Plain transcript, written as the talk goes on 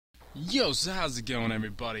Yo, so how's it going,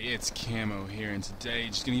 everybody? It's Camo here, and today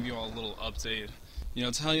just gonna give you all a little update.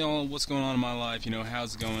 Tell you all what's going on in my life,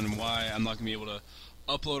 how's it going and why I'm not gonna be able to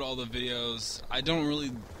upload all the videos. I don't really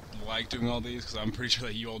like doing all these because I'm pretty sure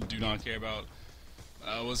that you all do not care about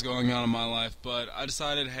what's going on in my life, but I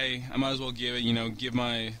decided, hey, I might as well give it, give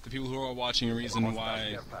the people who are watching a reason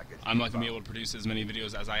why I'm not gonna be able to produce as many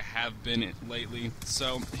videos as I have been lately.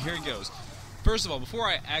 So, here it goes. First of all, before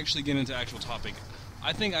I actually get into the actual topic,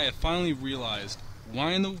 I think I have finally realized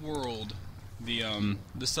why in the world the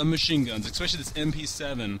submachine guns, especially this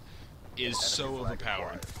MP7, is so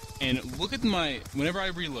overpowered. And look at whenever I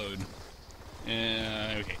reload,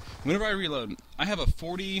 I have a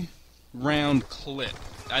 40 round clip.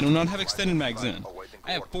 I do not have extended mags in.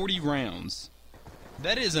 I have 40 rounds.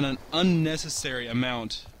 That is an unnecessary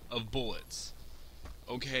amount of bullets.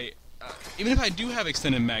 Okay, even if I do have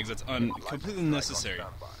extended mags, that's completely unnecessary.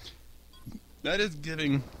 That is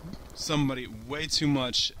giving somebody way too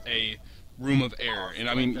much a room of error. And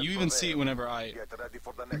I mean, you even see it whenever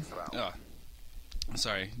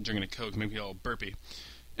sorry, drinking a Coke, maybe all burpy.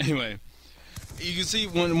 Anyway, you can see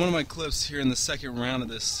one of my clips here in the second round of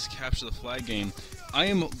this Capture the Flag game. I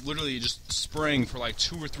am literally just spraying for like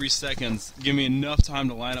 2 or 3 seconds, giving me enough time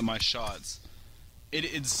to line up my shots.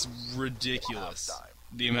 It's ridiculous,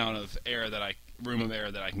 the amount of room of error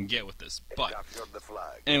that I can get with this. But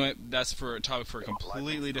anyway, that's for a topic for a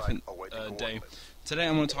completely different day. Today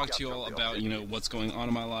I'm going to talk to you all about what's going on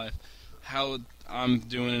in my life, how I'm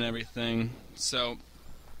doing and everything. So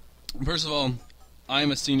first of all, I am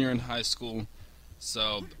a senior in high school,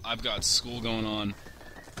 so I've got school going on.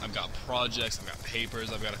 I've got projects, I've got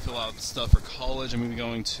papers, I've got to fill out stuff for college. I'm going to be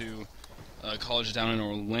going to college down in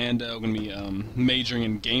Orlando. I'm going to be majoring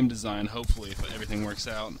in game design, hopefully, if everything works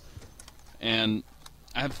out. And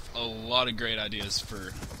I have a lot of great ideas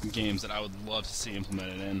for games that I would love to see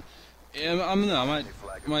implemented in. And I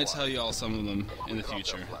might tell you all some of them in the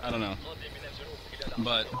future. I don't know.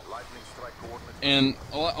 But, and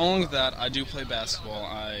along with that, I do play basketball.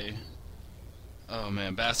 Oh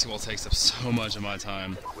man, basketball takes up so much of my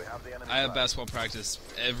time. I have basketball practice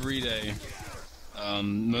every day.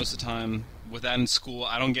 Most of the time, with that in school,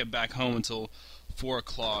 I don't get back home until 4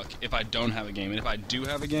 o'clock if I don't have a game. And if I do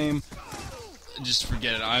have a game, just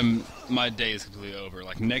forget it. My day is completely over.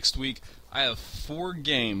 Like next week, I have 4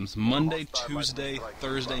 games: Monday, Tuesday,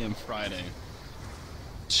 Thursday, and Friday.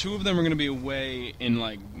 2 of them are going to be away in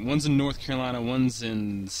one's in North Carolina, one's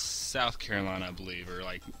in South Carolina, I believe, or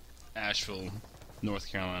Asheville, North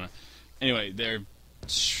Carolina. Anyway, they're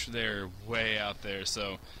way out there.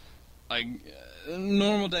 So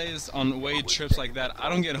normal days on away trips like that, I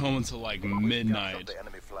don't get home until midnight,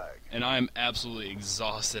 and I'm absolutely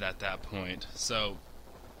exhausted at that point. So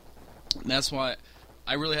that's why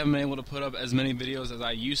I really haven't been able to put up as many videos as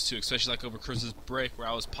I used to, especially over Christmas break, where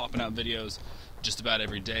I was popping out videos just about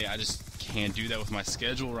every day. I just can't do that with my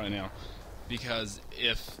schedule right now, because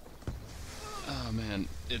oh man,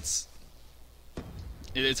 it's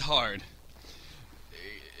hard.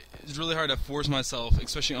 It's really hard to force myself,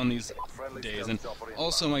 especially on these days. And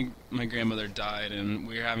also, my grandmother died, and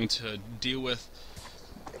we're having to deal with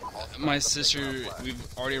my sister.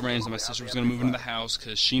 We've already arranged that my sister was going to move into the house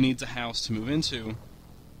because she needs a house to move into.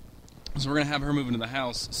 So we're going to have her move into the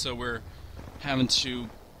house. So we're having to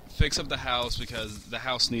fix up the house because the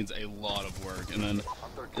house needs a lot of work. And then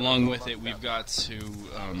along with it, we've got to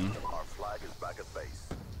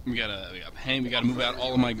we gotta move out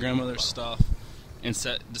all of my grandmother's stuff and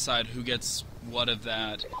decide who gets what of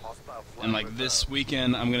that. And this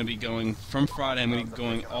weekend, I'm going to be going, from Friday, I'm going to be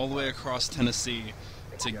going all the way across Tennessee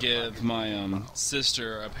to give my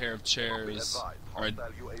sister a pair of chairs, or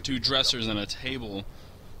 2 dressers and a table,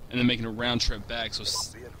 and then making a round trip back. So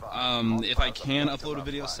if I can upload a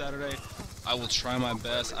video Saturday, I will try my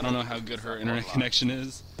best. I don't know how good her internet connection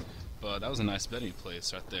is, but that was a nice bedding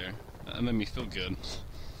place right there. That made me feel good.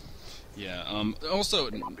 Yeah, also,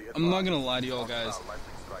 I'm not gonna lie to y'all guys,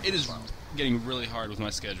 it is getting really hard with my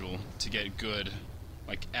schedule to get good,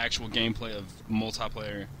 actual gameplay of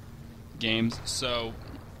multiplayer games. So,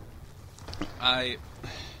 I'm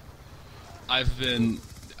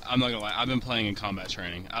not gonna lie, I've been playing in combat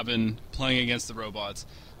training. I've been playing against the robots,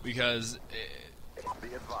 because,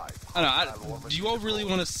 I don't know, do you all really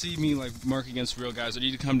want to see me, mark against real guys, or do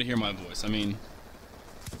you come to hear my voice? I mean,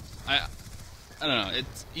 I don't know,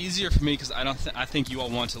 it's easier for me because I think you all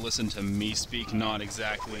want to listen to me speak, not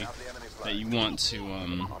exactly that you want to,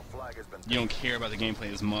 you don't care about the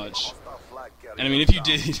gameplay as much. And I mean, if you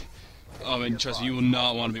did, oh man, trust me, you will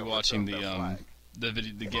not want to be watching the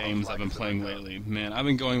games I've been playing lately. Man, I've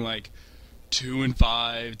been going 2-5,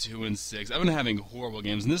 2-6. I've been having horrible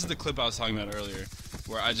games, and this is the clip I was talking about earlier,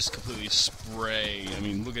 where I just completely spray. I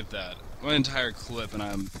mean, look at that. My entire clip, and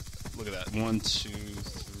look at that. 1, 2,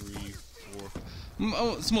 3,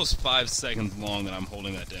 4. It's almost 5 seconds long that I'm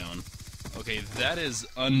holding that down. Okay, that is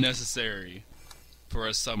unnecessary for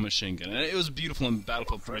a submachine gun. And it was beautiful in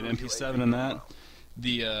Battlefield 3. The MP7 and that.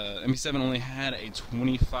 The MP7 only had a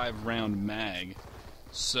 25 round mag,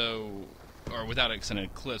 so, or without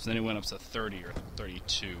extended clips, and then it went up to 30 or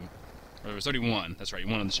 32, or it was 31. That's right,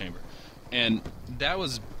 one in the chamber, and that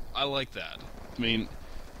was, I like that. I mean,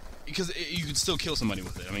 because you could still kill somebody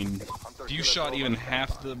with it. I mean, if you shot even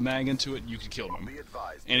half the mag into it, you could kill them.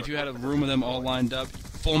 And if you had a room of them all lined up,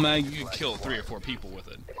 full mag, you could kill 3 or 4 people with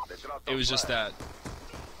it. It was just that,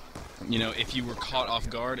 you know, if you were caught off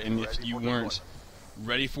guard and if you weren't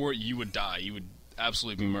ready for it, you would die. You would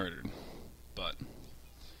absolutely be murdered. But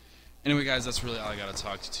anyway, guys, that's really all I got to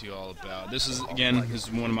talk to you all about. This is, again, this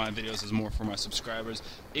is one of my videos. This is more for my subscribers.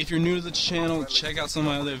 If you're new to the channel, check out some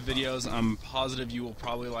of my other videos. I'm positive you will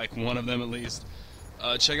probably like one of them at least.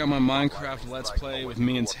 Check out my Minecraft Let's Play with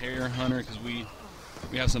me and Terrier Hunter, because we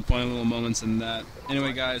have some funny little moments in that.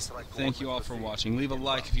 Anyway, guys, thank you all for watching. Leave a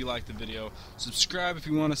like if you liked the video. Subscribe if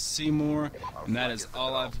you want to see more. And that is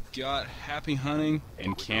all I've got. Happy hunting,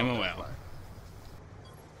 and camo out.